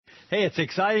Hey, it's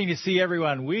exciting to see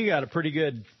everyone. We got a pretty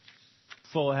good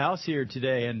full house here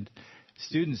today, and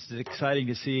students, it's exciting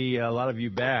to see a lot of you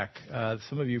back,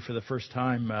 some of you for the first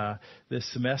time this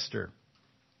semester.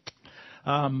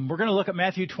 We're going to look at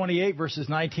Matthew 28, verses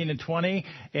 19 and 20.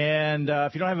 And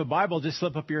if you don't have a Bible, just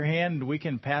slip up your hand. We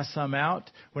can pass some out.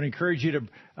 I want to encourage you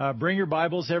to bring your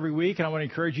Bibles every week. And I want to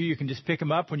encourage you can just pick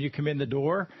them up when you come in the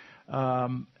door.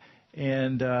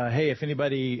 Hey, if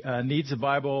anybody needs a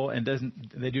Bible and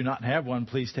they do not have one,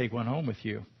 please take one home with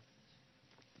you.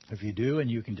 If you do, and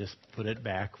you can just put it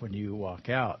back when you walk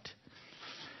out.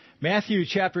 Matthew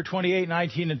chapter 28,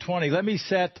 19 and 20.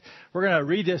 We're going to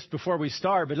read this before we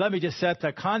start, but let me just set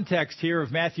the context here of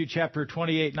Matthew chapter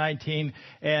 28, 19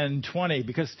 and 20,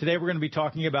 because today we're going to be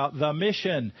talking about the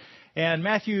mission. And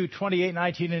Matthew 28,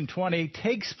 19 and 20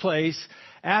 takes place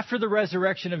after the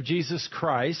resurrection of Jesus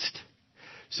Christ.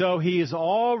 So he has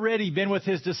already been with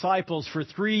his disciples for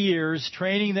 3 years,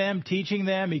 training them, teaching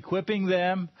them, equipping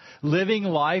them, living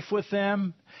life with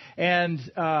them. And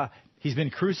he's been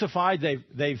crucified.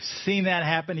 They've seen that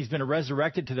happen. He's been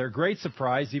resurrected to their great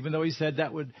surprise, even though he said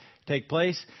that would take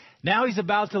place. Now he's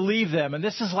about to leave them. And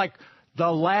this is like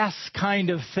the last kind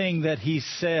of thing that he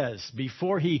says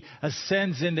before he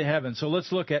ascends into heaven. So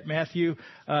let's look at Matthew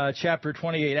chapter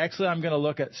 28. Actually, I'm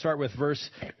going to start with verse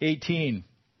 18.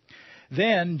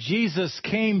 Then Jesus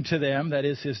came to them, that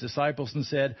is his disciples, and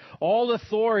said, "All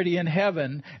authority in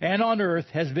heaven and on earth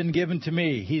has been given to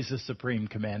me." He's the supreme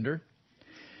commander.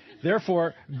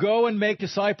 "Therefore, go and make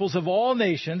disciples of all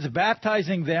nations,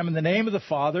 baptizing them in the name of the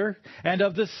Father and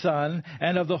of the Son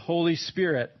and of the Holy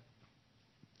Spirit,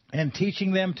 and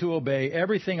teaching them to obey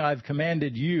everything I've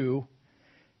commanded you.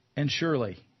 And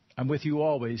surely I'm with you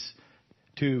always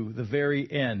to the very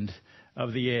end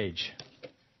of the age."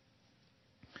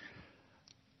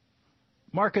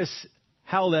 Marcus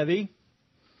Howley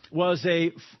was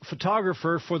a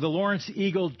photographer for the Lawrence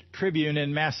Eagle Tribune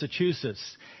in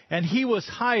Massachusetts. And he was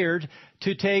hired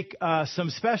to take some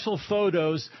special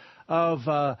photos of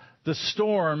the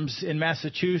storms in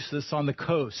Massachusetts on the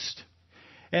coast.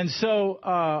 And so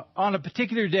on a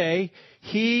particular day,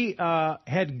 he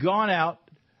had gone out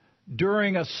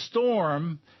during a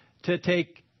storm to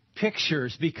take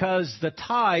pictures because the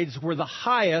tides were the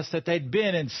highest that they'd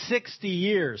been in 60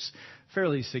 years.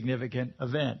 Fairly significant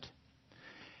event.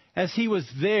 As he was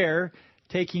there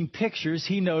taking pictures,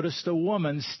 he noticed a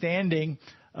woman standing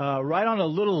right on a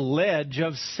little ledge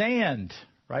of sand,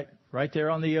 right there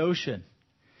on the ocean.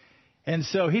 And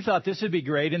so he thought this would be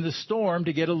great in the storm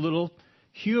to get a little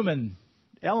human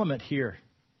element here.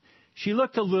 She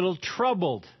looked a little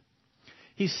troubled.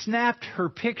 He snapped her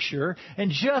picture,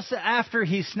 and just after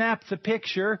he snapped the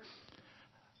picture,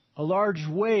 a large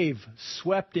wave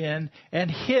swept in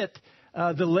and hit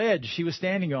the ledge she was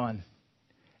standing on,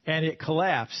 and it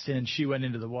collapsed, and she went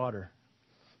into the water.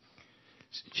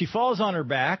 She falls on her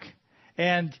back,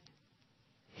 and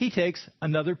he takes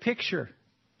another picture,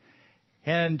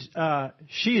 and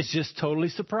she is just totally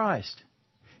surprised.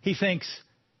 He thinks,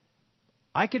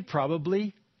 I could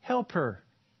probably help her.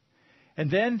 And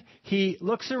then he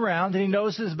looks around, and he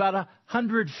notices about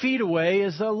 100 feet away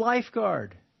is a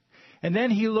lifeguard. And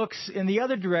then he looks in the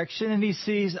other direction and he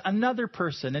sees another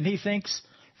person and he thinks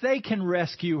they can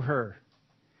rescue her.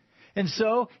 And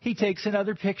so he takes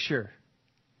another picture.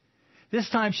 This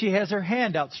time she has her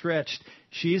hand outstretched.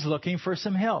 She's looking for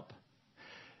some help.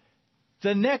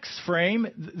 The next frame,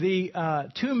 the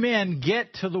two men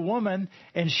get to the woman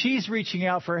and she's reaching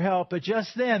out for help, but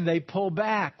just then they pull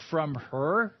back from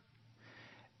her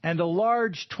and a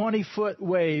large 20-foot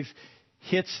wave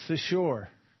hits the shore.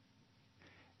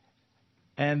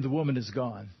 And the woman is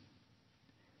gone.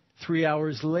 3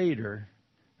 hours later,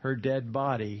 her dead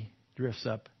body drifts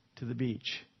up to the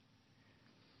beach.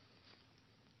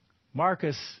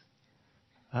 Marcus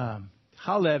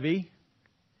Howley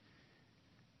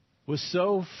was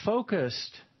so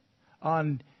focused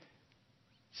on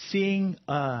seeing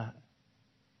the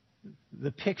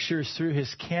pictures through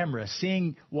his camera,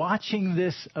 watching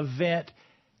this event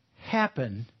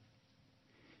happen,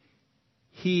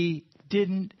 he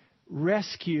didn't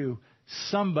rescue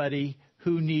somebody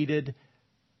who needed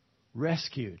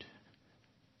rescued.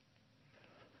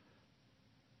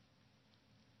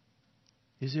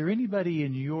 Is there anybody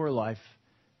in your life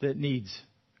that needs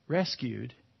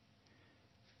rescued?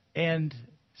 And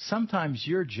sometimes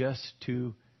you're just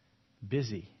too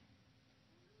busy.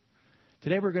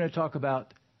 Today we're going to talk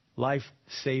about life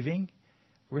saving.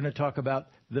 We're going to talk about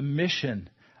the mission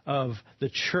of the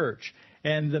church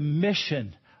and the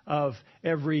mission of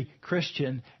every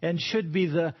Christian, and should be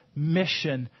the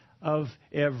mission of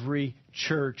every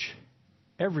church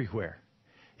everywhere.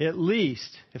 at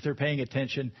least if they're paying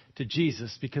attention to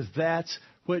Jesus, because that's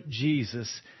what Jesus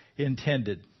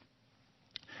intended.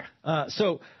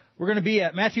 So we're going to be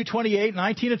at Matthew 28,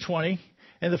 19 and 20.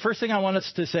 And the first thing I want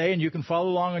us to say, and you can follow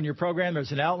along on your program,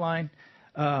 there's an outline.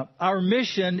 Our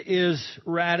mission is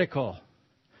radical.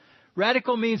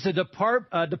 Radical means a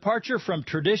departure from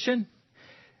tradition.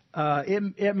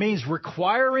 It means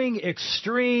requiring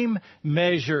extreme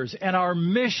measures. And our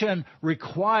mission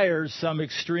requires some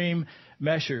extreme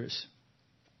measures.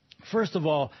 First of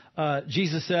all,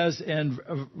 Jesus says in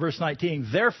verse 19,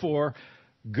 therefore,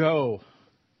 go.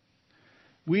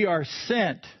 We are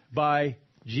sent by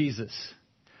Jesus.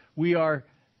 We are,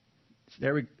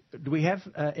 do we have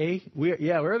A?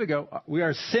 There we go. We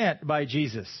are sent by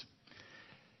Jesus.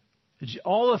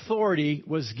 All authority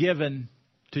was given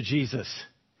to Jesus.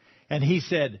 And he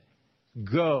said,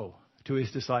 go to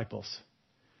his disciples,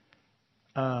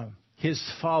 his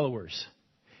followers.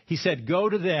 He said, go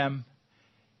to them,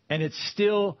 and it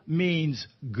still means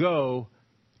go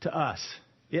to us.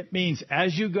 It means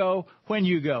as you go, when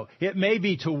you go. It may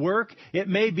be to work. It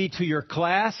may be to your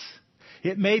class.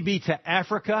 It may be to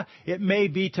Africa. It may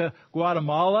be to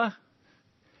Guatemala.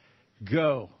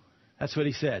 Go. That's what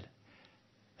he said.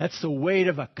 That's the weight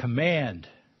of a command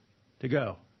to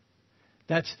go.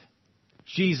 That's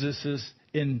Jesus'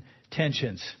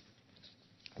 intentions.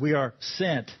 We are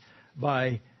sent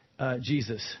by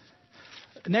Jesus.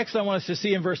 Next, I want us to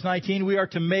see in verse 19, we are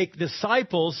to make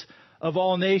disciples of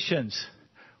all nations.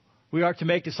 We are to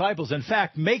make disciples. In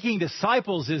fact, making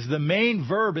disciples is the main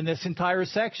verb in this entire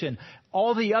section.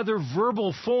 All the other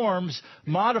verbal forms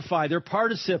modify. They're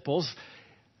participles.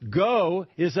 Go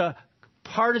is a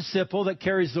participle that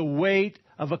carries the weight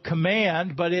of a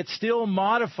command, but it still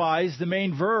modifies the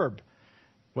main verb.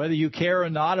 Whether you care or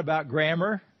not about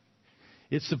grammar,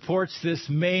 it supports this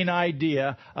main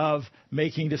idea of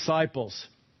making disciples.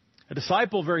 A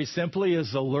disciple, very simply,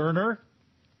 is a learner.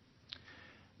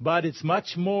 But it's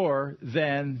much more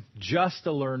than just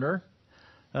a learner.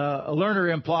 A learner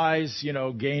implies,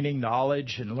 gaining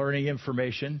knowledge and learning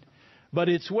information. But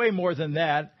it's way more than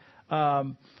that.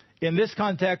 In this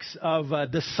context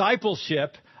of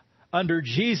discipleship under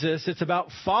Jesus, it's about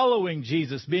following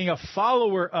Jesus, being a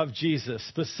follower of Jesus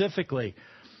specifically.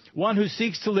 One who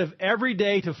seeks to live every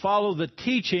day to follow the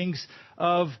teachings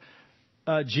of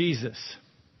Jesus.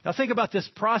 Now think about this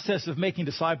process of making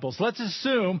disciples. Let's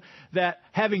assume that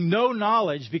having no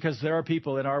knowledge, because there are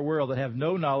people in our world that have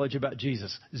no knowledge about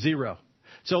Jesus, 0.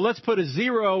 So let's put a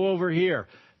 0 over here.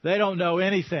 They don't know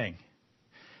anything.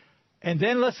 And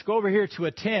then let's go over here to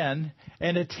a 10.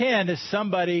 And a 10 is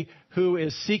somebody who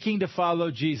is seeking to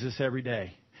follow Jesus every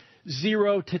day.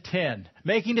 0 to 10.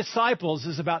 Making disciples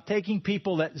is about taking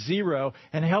people at 0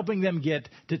 and helping them get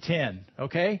to 10.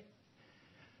 Okay?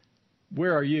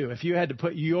 Where are you? If you had to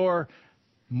put your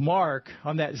mark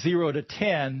on that 0 to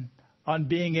 10 on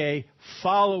being a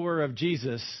follower of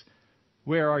Jesus,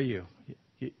 where are you?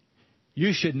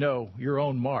 You should know your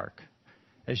own mark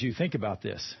as you think about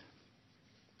this.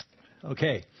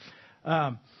 Okay.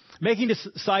 Making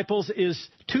disciples is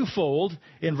twofold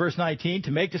in verse 19.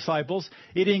 To make disciples,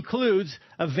 it includes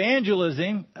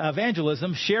evangelism,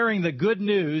 sharing the good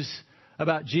news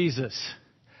about Jesus.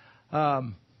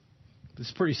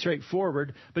 It's pretty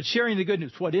straightforward, but sharing the good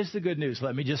news. What is the good news?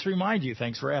 Let me just remind you.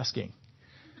 Thanks for asking.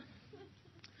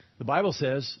 The Bible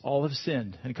says all have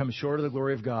sinned and come short of the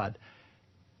glory of God.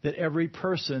 That every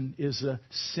person is a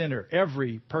sinner.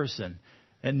 Every person.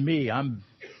 And me,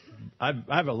 I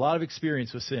have a lot of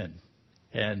experience with sin.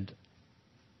 And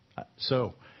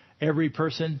so every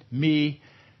person, me,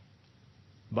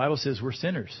 the Bible says we're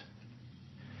sinners.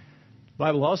 The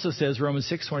Bible also says,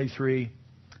 Romans 6:23,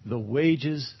 the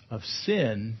wages of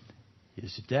sin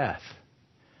is death.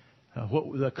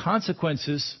 What the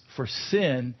consequences for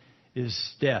sin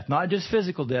is death. Not just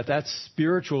physical death, that's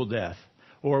spiritual death.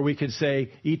 Or we could say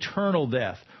eternal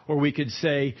death. Or we could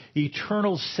say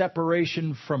eternal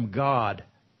separation from God.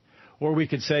 Or we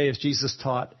could say, as Jesus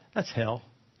taught, that's hell.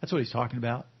 That's what he's talking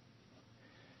about.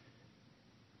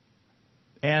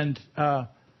 And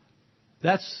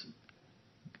that's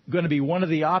going to be one of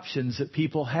the options that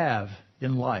people have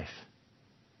in life.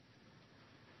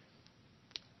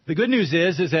 The good news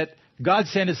is that God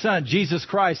sent His Son, Jesus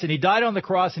Christ, and He died on the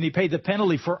cross and He paid the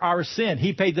penalty for our sin.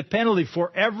 He paid the penalty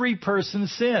for every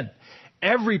person's sin.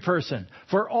 Every person.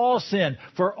 For all sin.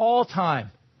 For all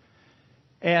time.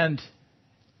 And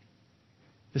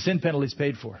the sin penalty is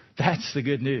paid for. That's the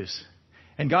good news.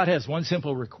 And God has one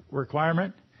simple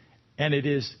requirement, and it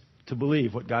is to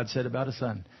believe what God said about His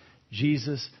Son.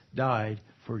 Jesus died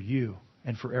for you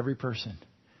and for every person.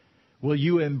 Will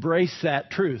you embrace that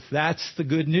truth? That's the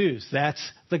good news. That's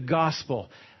the gospel.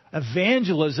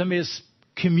 Evangelism is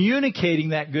communicating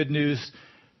that good news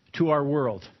to our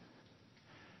world.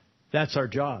 That's our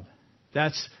job.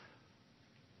 That's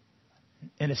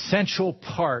an essential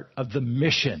part of the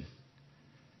mission.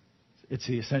 It's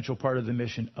the essential part of the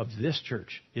mission of this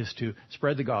church, is to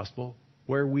spread the gospel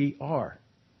where we are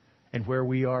and where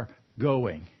we are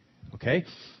going. Okay?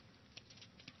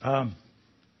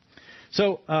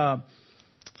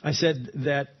 I said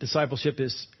that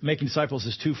making disciples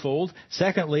is twofold.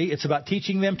 Secondly, it's about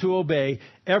teaching them to obey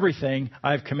everything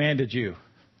I've commanded you,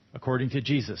 according to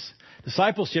Jesus.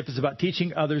 Discipleship is about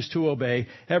teaching others to obey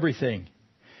everything.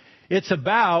 It's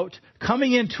about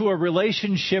coming into a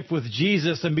relationship with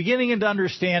Jesus and beginning to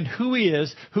understand who He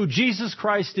is, who Jesus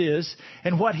Christ is,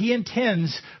 and what He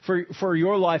intends for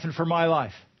your life and for my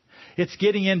life. It's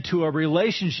getting into a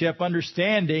relationship,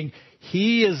 understanding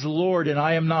He is Lord and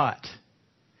I am not.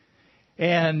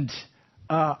 And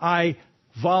I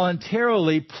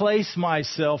voluntarily place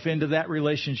myself into that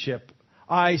relationship.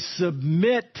 I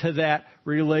submit to that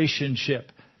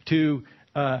relationship to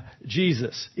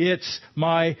Jesus. It's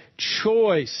my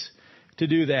choice to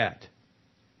do that.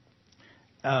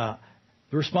 The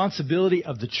responsibility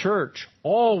of the church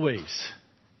always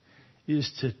is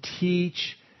to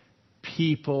teach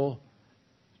people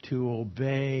to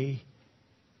obey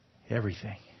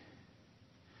everything.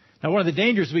 Now, one of the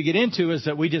dangers we get into is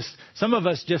that some of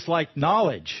us just like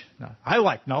knowledge. Now, I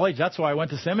like knowledge. That's why I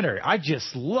went to seminary. I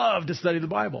just love to study the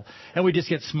Bible. And we just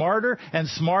get smarter and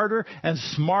smarter and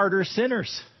smarter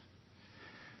sinners.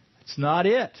 It's not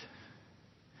it.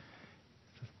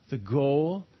 The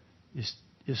goal is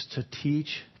to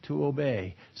teach to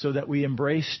obey so that we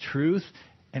embrace truth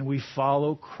and we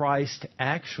follow Christ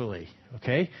actually.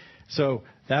 Okay? So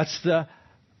that's the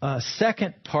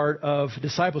second part of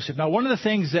discipleship. Now, one of the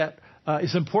things that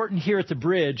is important here at the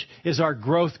Bridge is our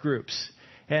growth groups.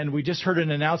 And we just heard an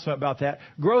announcement about that.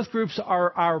 Growth groups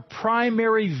are our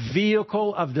primary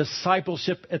vehicle of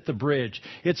discipleship at the Bridge.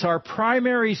 It's our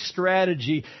primary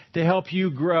strategy to help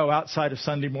you grow outside of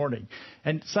Sunday morning.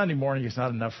 And Sunday morning is not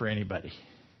enough for anybody.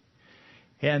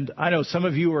 And I know some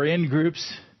of you are in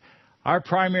groups. Our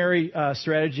primary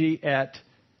strategy at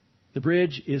the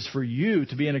Bridge is for you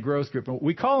to be in a growth group.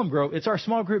 We call them growth. It's our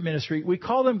small group ministry. We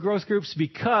call them growth groups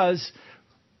because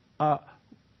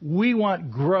we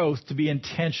want growth to be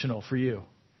intentional for you.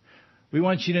 We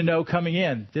want you to know coming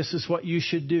in, this is what you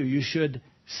should do. You should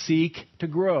seek to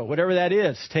grow. Whatever that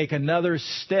is, take another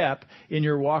step in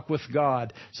your walk with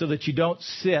God so that you don't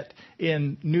sit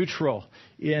in neutral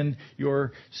in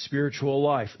your spiritual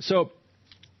life. So,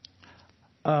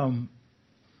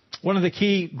 one of the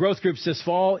key growth groups this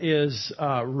fall is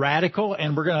Radical,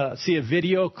 and we're going to see a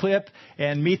video clip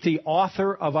and meet the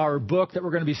author of our book that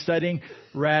we're going to be studying,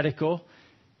 Radical.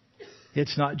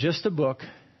 It's not just a book.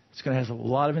 It's going to have a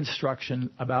lot of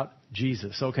instruction about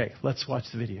Jesus. Okay, let's watch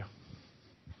the video.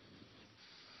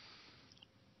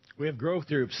 We have growth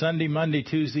groups Sunday, Monday,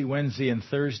 Tuesday, Wednesday, and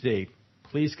Thursday.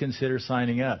 Please consider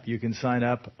signing up. You can sign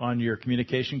up on your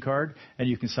communication card, and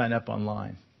you can sign up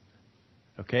online.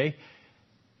 Okay?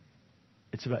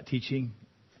 It's about teaching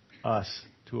us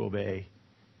to obey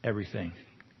everything.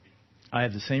 I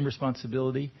have the same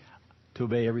responsibility to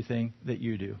obey everything that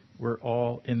you do. We're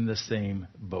all in the same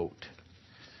boat.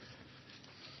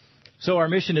 So our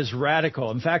mission is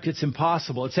radical. In fact, it's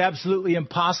impossible. It's absolutely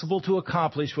impossible to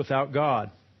accomplish without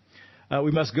God.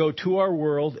 We must go to our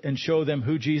world and show them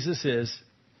who Jesus is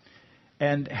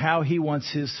and how He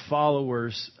wants His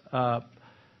followers to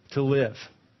live.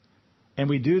 And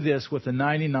we do this with a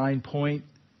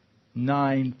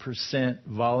 99.9%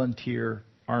 volunteer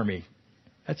army.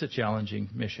 That's a challenging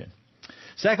mission.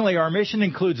 Secondly, our mission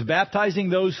includes baptizing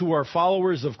those who are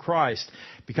followers of Christ.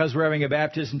 Because we're having a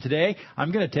baptism today,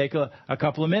 I'm going to take a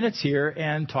couple of minutes here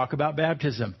and talk about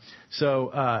baptism.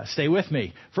 So stay with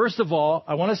me. First of all,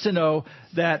 I want us to know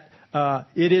that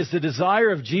it is the desire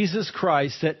of Jesus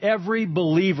Christ that every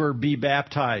believer be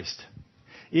baptized.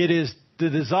 It is the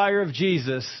desire of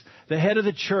Jesus, the head of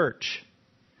the church,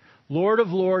 Lord of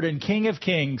Lords and King of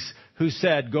Kings, who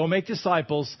said, go make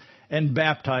disciples and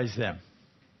baptize them.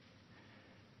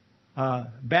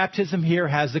 Baptism here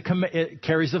it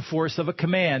carries the force of a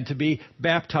command to be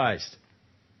baptized.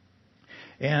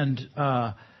 And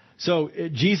so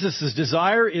Jesus'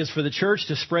 desire is for the church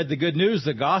to spread the good news,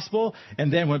 the gospel,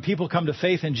 and then when people come to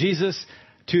faith in Jesus,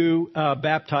 to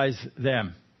baptize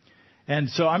them. And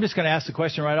so I'm just going to ask the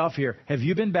question right off here. Have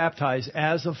you been baptized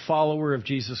as a follower of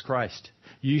Jesus Christ?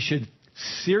 You should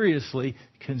seriously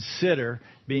consider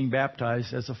being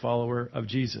baptized as a follower of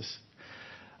Jesus.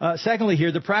 Secondly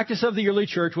here, the practice of the early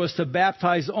church was to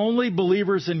baptize only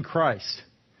believers in Christ.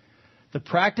 The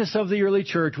practice of the early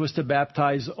church was to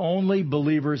baptize only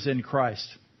believers in Christ.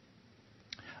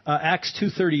 Acts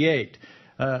 2:38.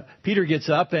 Peter gets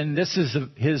up, and this is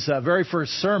his very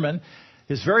first sermon.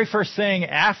 His very first thing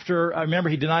after, I remember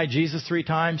he denied Jesus 3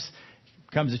 times,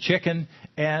 becomes a chicken,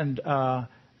 and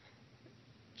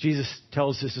Jesus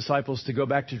tells his disciples to go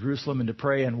back to Jerusalem and to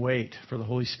pray and wait for the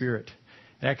Holy Spirit.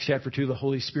 In Acts chapter 2, the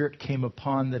Holy Spirit came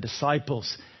upon the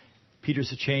disciples.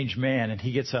 Peter's a changed man, and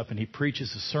he gets up and he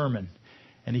preaches a sermon.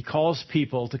 And he calls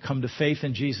people to come to faith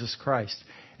in Jesus Christ.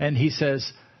 And he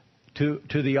says to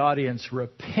the audience,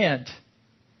 repent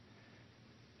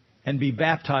and be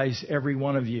baptized, every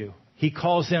one of you. He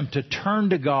calls them to turn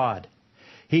to God.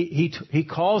 He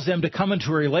calls them to come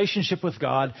into a relationship with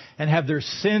God and have their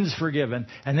sins forgiven.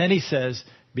 And then he says,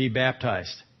 be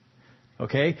baptized.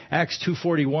 Okay? Acts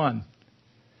 2:41.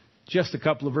 Just a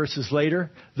couple of verses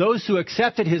later. Those who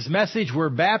accepted his message were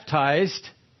baptized.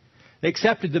 They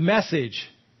accepted the message.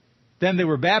 Then they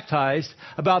were baptized.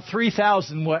 About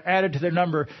 3,000 were added to their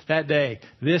number that day.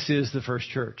 This is the first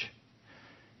church.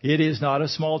 It is not a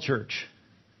small church.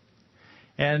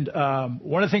 And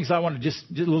one of the things I want to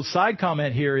just do a little side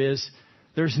comment here is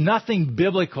there's nothing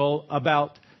biblical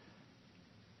about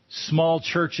small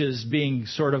churches being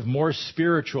sort of more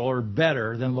spiritual or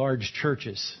better than large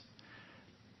churches.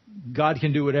 God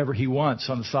can do whatever he wants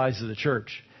on the size of the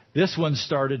church. This one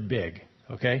started big,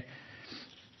 okay?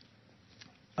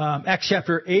 Acts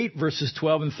chapter 8, verses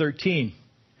 12 and 13.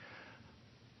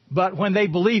 But when they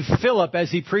believed Philip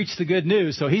as he preached the good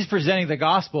news, so he's presenting the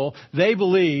gospel, they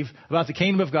believe about the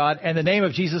kingdom of God and the name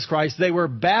of Jesus Christ. They were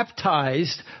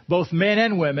baptized, both men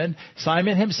and women.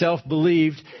 Simon himself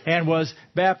believed and was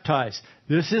baptized.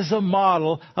 This is a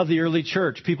model of the early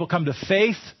church. People come to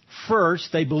faith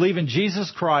first. They believe in Jesus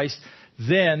Christ.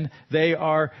 Then they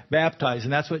are baptized.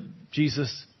 And that's what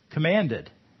Jesus commanded.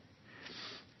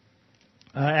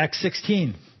 Acts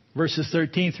 16. Verses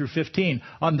 13 through 15.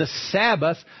 On the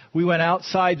Sabbath, we went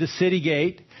outside the city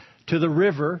gate to the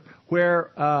river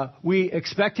where we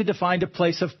expected to find a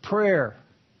place of prayer.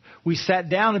 We sat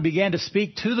down and began to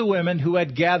speak to the women who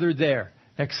had gathered there.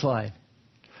 Next slide.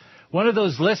 One of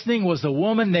those listening was a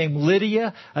woman named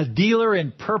Lydia, a dealer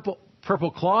in purple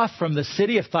cloth from the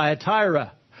city of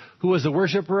Thyatira, who was a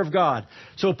worshiper of God.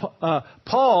 So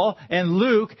Paul and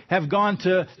Luke have gone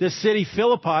to this city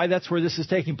Philippi, that's where this is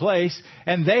taking place,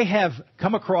 and they have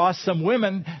come across some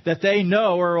women that they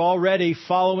know are already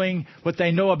following what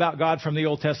they know about God from the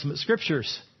Old Testament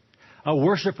Scriptures. A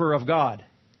worshiper of God.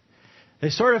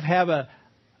 They sort of have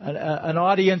an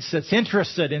audience that's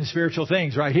interested in spiritual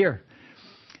things right here.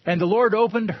 And the Lord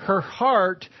opened her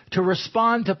heart to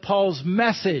respond to Paul's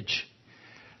message.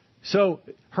 So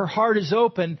her heart is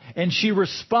open and she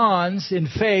responds in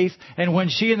faith. And when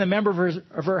she and the member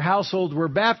of her household were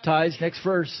baptized, next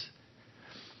verse,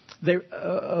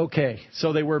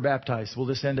 so they were baptized. We'll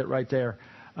just end it right there.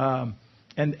 And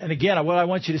again, what I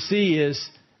want you to see is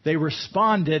they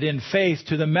responded in faith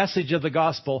to the message of the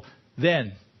gospel.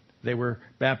 Then they were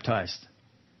baptized.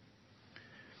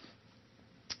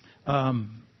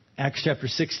 Acts chapter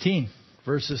 16,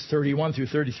 verses 31 through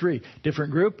 33.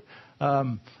 Different group.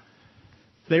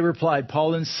 They replied,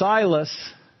 Paul and Silas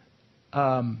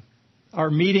are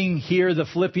meeting here the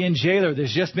Philippian jailer.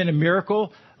 There's just been a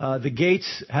miracle. The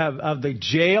gates of the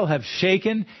jail have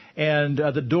shaken and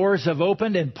the doors have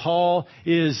opened, and Paul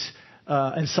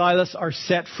and Silas are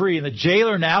set free. And the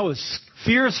jailer now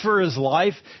fears for his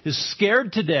life, is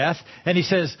scared to death, and he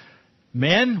says,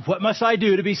 men, what must I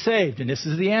do to be saved? And this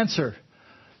is the answer.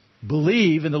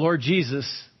 Believe in the Lord Jesus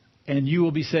and you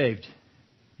will be saved.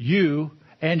 You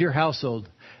and your household.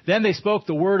 Then they spoke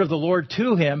the word of the Lord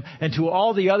to him and to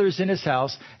all the others in his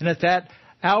house. And at that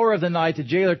hour of the night, the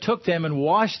jailer took them and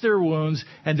washed their wounds.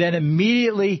 And then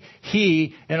immediately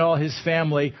he and all his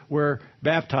family were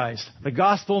baptized. The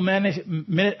gospel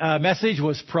message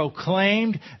was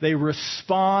proclaimed. They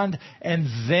respond and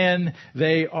then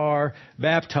they are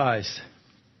baptized.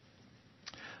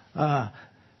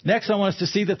 Next, I want us to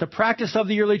see that the practice of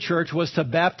the early church was to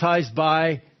baptize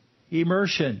by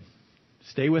immersion.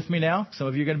 Stay with me now. Some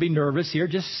of you are going to be nervous here.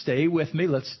 Just stay with me.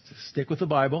 Let's stick with the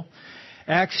Bible.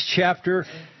 Acts chapter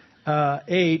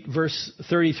 8, verse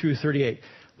 30 through 38.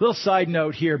 Little side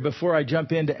note here before I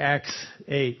jump into Acts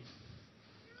 8.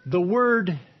 The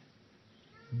word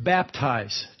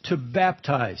baptize, to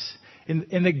baptize,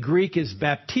 in the Greek is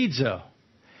baptizo.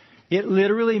 It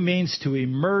literally means to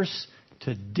immerse,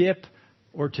 to dip,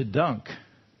 or to dunk.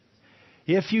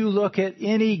 If you look at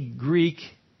any Greek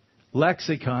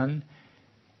lexicon,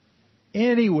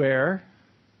 anywhere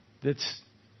that's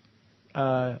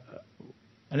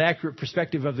an accurate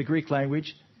perspective of the Greek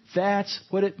language, that's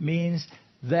what it means.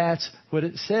 That's what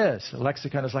it says. A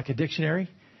lexicon is like a dictionary.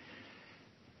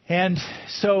 And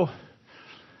so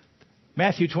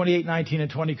Matthew 28:19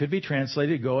 and 20 could be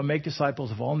translated, go and make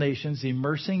disciples of all nations,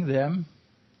 immersing them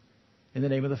in the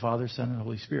name of the Father, Son, and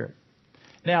Holy Spirit.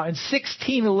 Now, in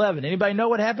 1611, anybody know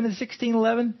what happened in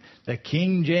 1611? The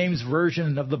King James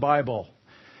Version of the Bible.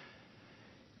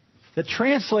 The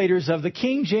translators of the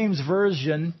King James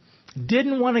Version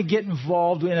didn't want to get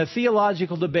involved in a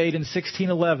theological debate in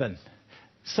 1611.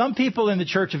 Some people in the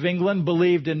Church of England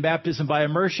believed in baptism by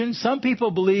immersion. Some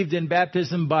people believed in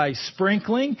baptism by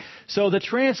sprinkling. So the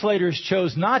translators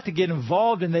chose not to get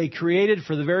involved, and they created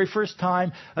for the very first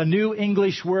time a new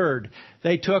English word.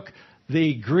 They took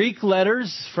the Greek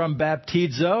letters from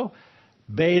baptizo,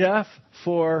 beta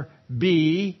for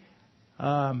B,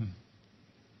 alpha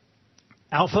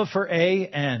for A,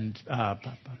 and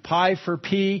pi for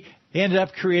P. They ended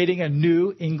up creating a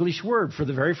new English word for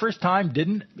the very first time.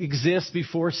 Didn't exist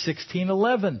before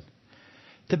 1611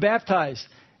 to baptize.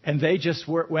 And they just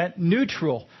went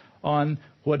neutral on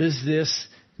what does this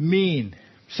mean.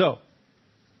 So,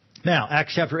 now,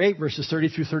 Acts chapter 8, verses 30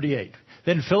 through 38.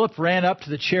 Then Philip ran up to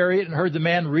the chariot and heard the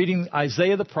man reading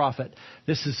Isaiah the prophet.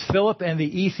 This is Philip and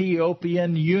the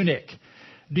Ethiopian eunuch.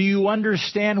 Do you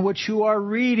understand what you are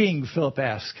reading? Philip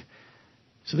asked.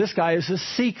 So this guy is a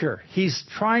seeker. He's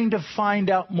trying to find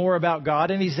out more about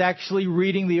God, and he's actually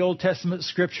reading the Old Testament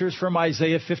scriptures from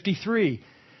Isaiah 53.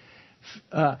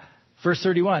 Verse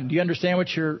 31, do you understand what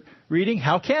you're reading?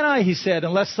 How can I, he said,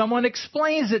 unless someone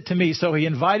explains it to me? So he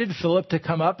invited Philip to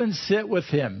come up and sit with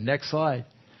him. Next slide.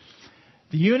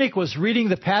 The eunuch was reading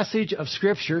the passage of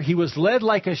Scripture. He was led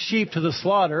like a sheep to the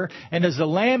slaughter, and as a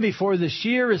lamb before the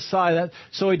shear is silent,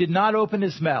 so he did not open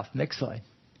his mouth. Next slide.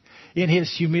 In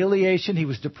his humiliation, he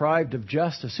was deprived of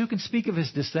justice. Who can speak of his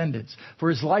descendants? For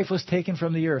his life was taken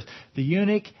from the earth. The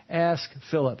eunuch asked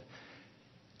Philip,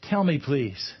 tell me,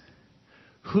 please,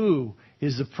 who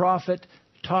is the prophet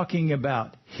talking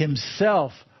about,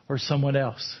 himself or someone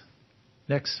else?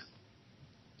 Next.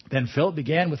 Then Philip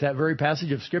began with that very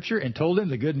passage of Scripture and told him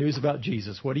the good news about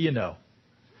Jesus. What do you know?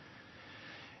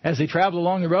 As they traveled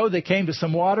along the road, they came to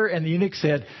some water, and the eunuch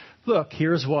said, look,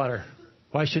 here is water.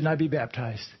 Why shouldn't I be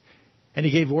baptized? And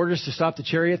he gave orders to stop the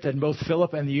chariot. Then both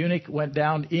Philip and the eunuch went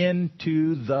down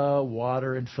into the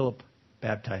water, and Philip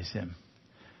baptized him.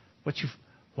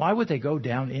 Why would they go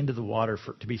down into the water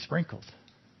to be sprinkled?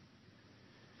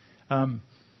 John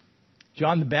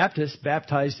the Baptist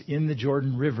baptized in the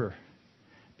Jordan River.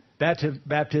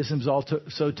 Baptisms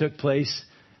also took place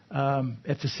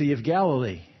at the Sea of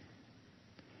Galilee.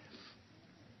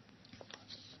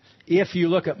 If you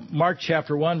look at Mark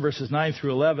chapter 1, verses 9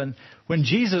 through 11, when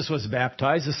Jesus was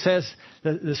baptized, it says,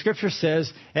 the Scripture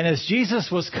says, and as Jesus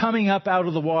was coming up out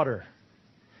of the water,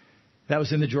 that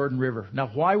was in the Jordan River.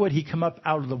 Now, why would he come up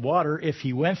out of the water if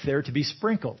he went there to be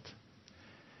sprinkled?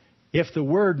 If the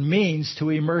word means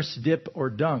to immerse, dip, or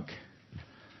dunk.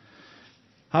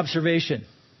 Observation.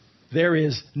 There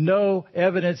is no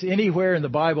evidence anywhere in the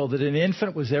Bible that an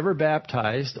infant was ever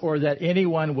baptized or that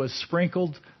anyone was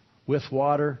sprinkled with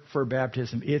water for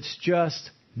baptism. It's just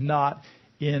not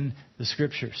in the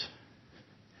Scriptures.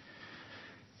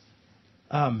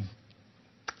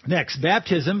 Next,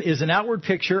 baptism is an outward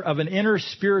picture of an inner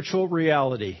spiritual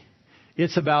reality.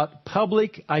 It's about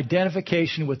public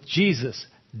identification with Jesus,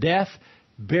 death,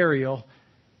 burial,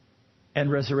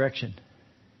 and resurrection.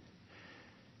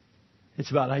 It's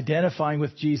about identifying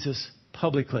with Jesus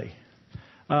publicly.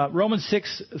 Romans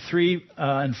 6, 3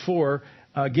 and 4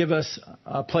 give us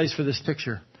a place for this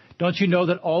picture. Don't you know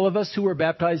that all of us who were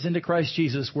baptized into Christ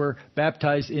Jesus were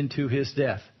baptized into his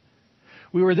death?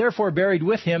 We were therefore buried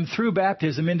with him through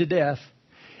baptism into death,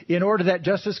 in order that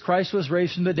just as Christ was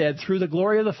raised from the dead through the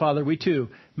glory of the Father, we too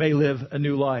may live a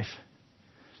new life.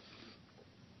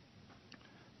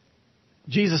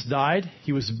 Jesus died,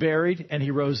 he was buried, and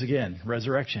he rose again.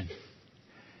 Resurrection.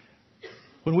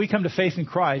 When we come to faith in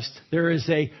Christ, there is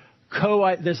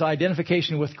this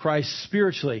identification with Christ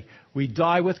spiritually. We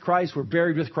die with Christ, we're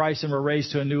buried with Christ, and we're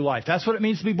raised to a new life. That's what it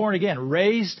means to be born again,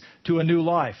 raised to a new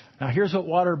life. Now here's what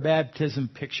water baptism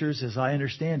pictures as I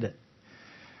understand it.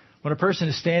 When a person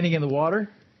is standing in the water,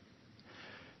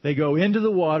 they go into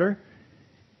the water,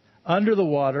 under the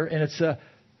water, and it's a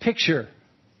picture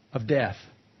of death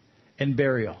and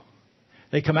burial.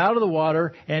 They come out of the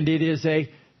water, and it is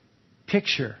a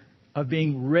picture of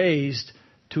being raised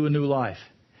to a new life.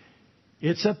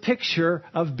 It's a picture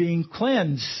of being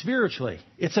cleansed spiritually.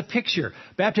 It's a picture.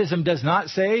 Baptism does not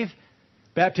save.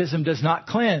 Baptism does not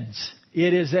cleanse.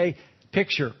 It is a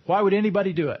picture. Why would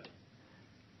anybody do it?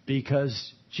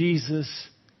 because Jesus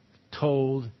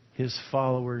told his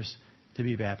followers to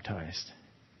be baptized.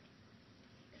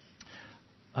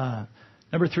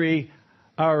 Number 3,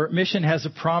 our mission has a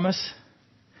promise.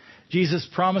 Jesus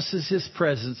promises his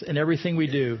presence in everything we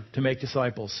do to make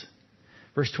disciples.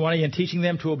 Verse 20, and teaching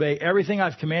them to obey everything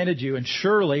I've commanded you, and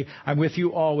surely I'm with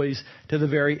you always to the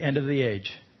very end of the age.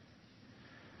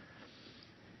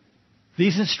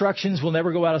 These instructions will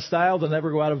never go out of style. They'll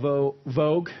never go out of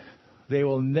vogue. They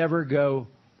will never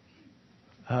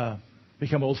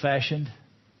become old-fashioned.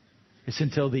 It's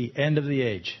until the end of the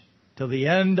age, till the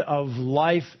end of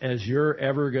life as you're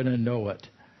ever going to know it.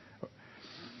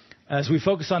 As we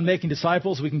focus on making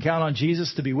disciples, we can count on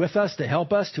Jesus to be with us, to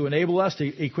help us, to enable us,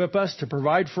 to equip us, to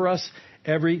provide for us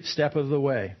every step of the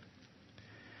way.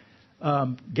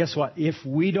 Guess what? If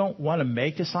we don't want to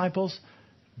make disciples,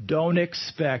 don't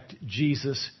expect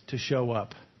Jesus to show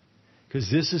up, because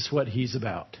this is what he's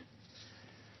about.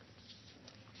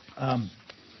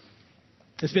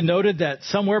 It's been noted that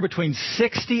somewhere between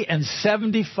 60 and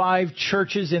 75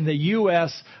 churches in the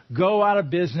U.S. go out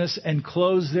of business and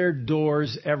close their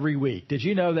doors every week. Did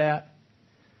you know that?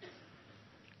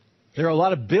 There are a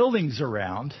lot of buildings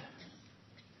around.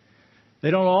 They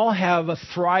don't all have a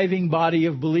thriving body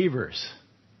of believers.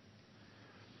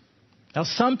 Now,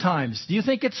 sometimes, do you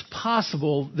think it's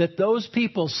possible that those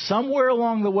people somewhere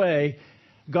along the way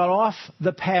got off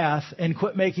the path and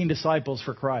quit making disciples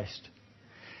for Christ?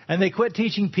 And they quit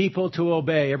teaching people to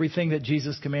obey everything that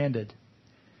Jesus commanded.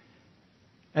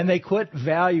 And they quit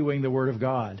valuing the Word of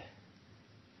God.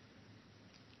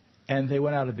 And they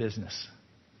went out of business.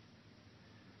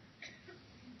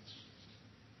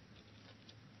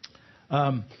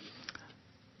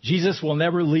 Jesus will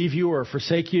never leave you or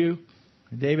forsake you.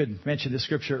 David mentioned the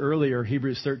scripture earlier,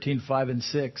 Hebrews 13:5 and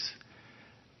 6.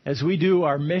 As we do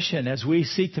our mission, as we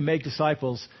seek to make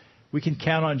disciples, we can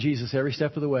count on Jesus every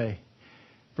step of the way.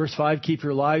 Verse 5, keep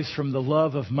your lives from the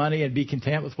love of money and be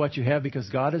content with what you have, because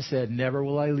God has said, never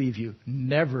will I leave you,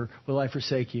 never will I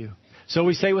forsake you. So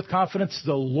we say with confidence,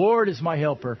 the Lord is my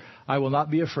helper. I will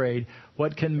not be afraid.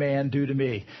 What can man do to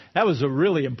me? That was a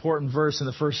really important verse in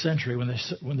the first century when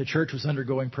the church was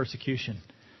undergoing persecution.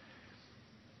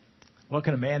 What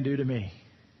can a man do to me?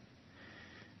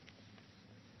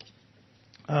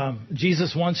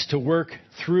 Jesus wants to work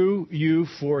through you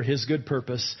for his good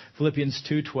purpose. Philippians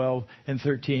 2:12 and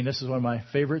 13. This is one of my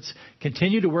favorites.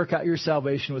 Continue to work out your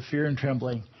salvation with fear and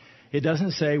trembling. It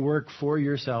doesn't say work for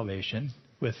your salvation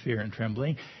with fear and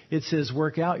trembling. It says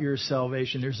work out your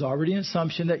salvation. There's already an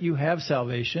assumption that you have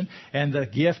salvation and the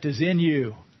gift is in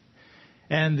you.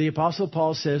 And the Apostle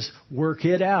Paul says work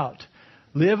it out.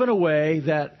 Live in a way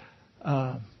that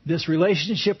this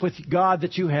relationship with God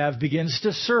that you have begins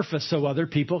to surface so other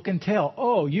people can tell.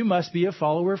 Oh, you must be a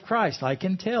follower of Christ. I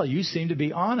can tell. You seem to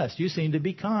be honest. You seem to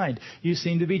be kind. You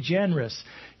seem to be generous.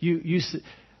 You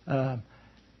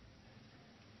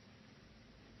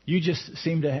just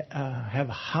seem to have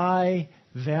high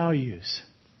values.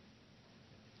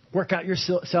 Work out your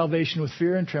salvation with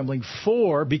fear and trembling,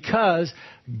 because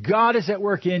God is at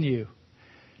work in you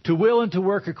to will and to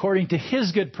work according to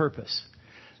his good purpose.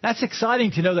 That's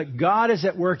exciting to know that God is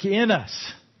at work in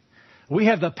us. We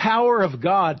have the power of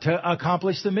God to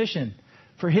accomplish the mission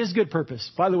for his good purpose.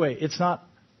 By the way, it's not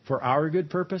for our good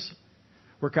purpose.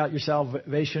 Work out your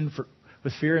salvation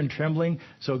with fear and trembling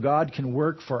so God can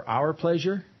work for our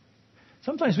pleasure.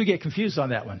 Sometimes we get confused on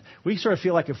that one. We sort of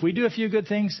feel like if we do a few good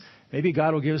things, maybe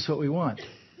God will give us what we want.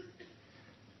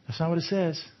 That's not what it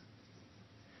says.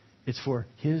 It's for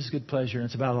his good pleasure. And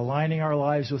it's about aligning our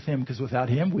lives with him, because without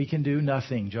him we can do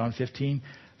nothing. John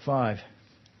 15:5.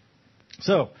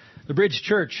 So, the Bridge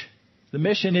Church, the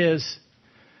mission is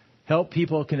help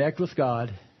people connect with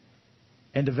God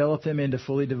and develop them into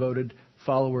fully devoted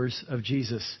followers of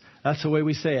Jesus. That's the way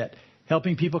we say it.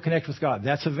 Helping people connect with God.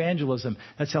 That's evangelism.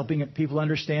 That's helping people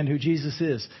understand who Jesus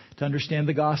is, to understand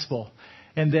the gospel.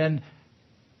 And then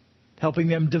helping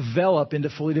them develop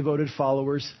into fully devoted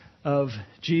followers of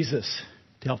Jesus,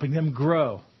 helping them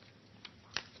grow.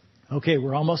 Okay,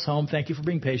 we're almost home. Thank you for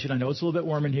being patient. I know it's a little bit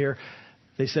warm in here.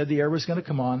 They said the air was going to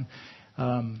come on.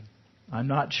 I'm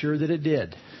not sure that it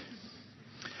did.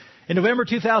 In November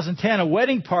 2010, a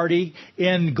wedding party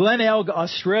in Glenelg,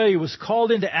 Australia was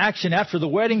called into action after the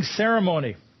wedding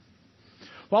ceremony.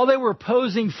 While they were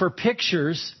posing for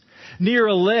pictures near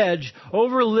a ledge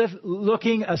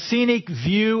overlooking a scenic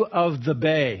view of the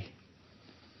bay,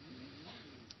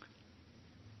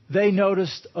 they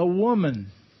noticed a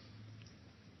woman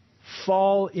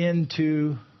fall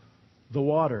into the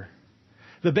water.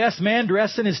 The best man,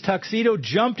 dressed in his tuxedo,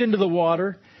 jumped into the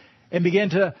water and began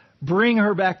to bring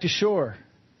her back to shore.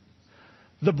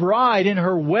 The bride in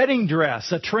her wedding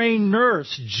dress, a trained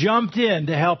nurse, jumped in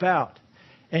to help out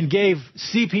and gave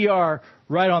CPR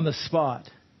right on the spot.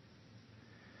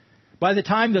 By the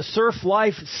time the surf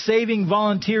life-saving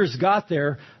volunteers got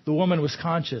there, the woman was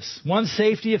conscious. One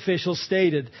safety official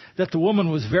stated that the woman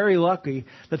was very lucky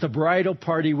that the bridal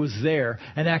party was there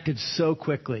and acted so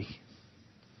quickly.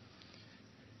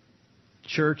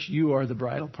 Church, you are the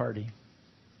bridal party.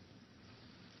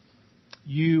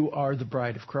 You are the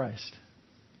bride of Christ.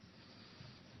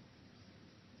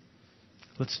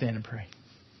 Let's stand and pray.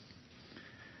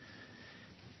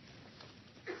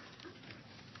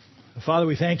 Father,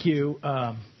 we thank you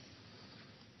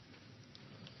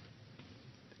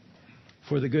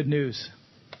for the good news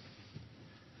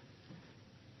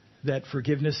that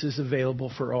forgiveness is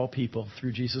available for all people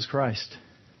through Jesus Christ.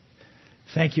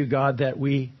 Thank you, God, that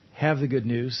we have the good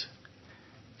news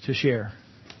to share,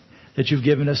 that you've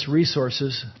given us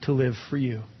resources to live for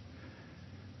you.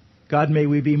 God, may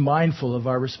we be mindful of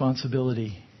our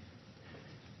responsibility.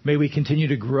 May we continue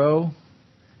to grow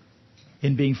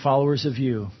in being followers of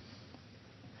you.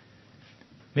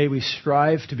 May we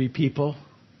strive to be people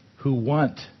who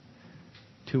want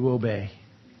to obey.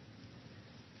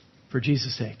 For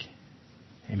Jesus' sake,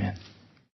 amen.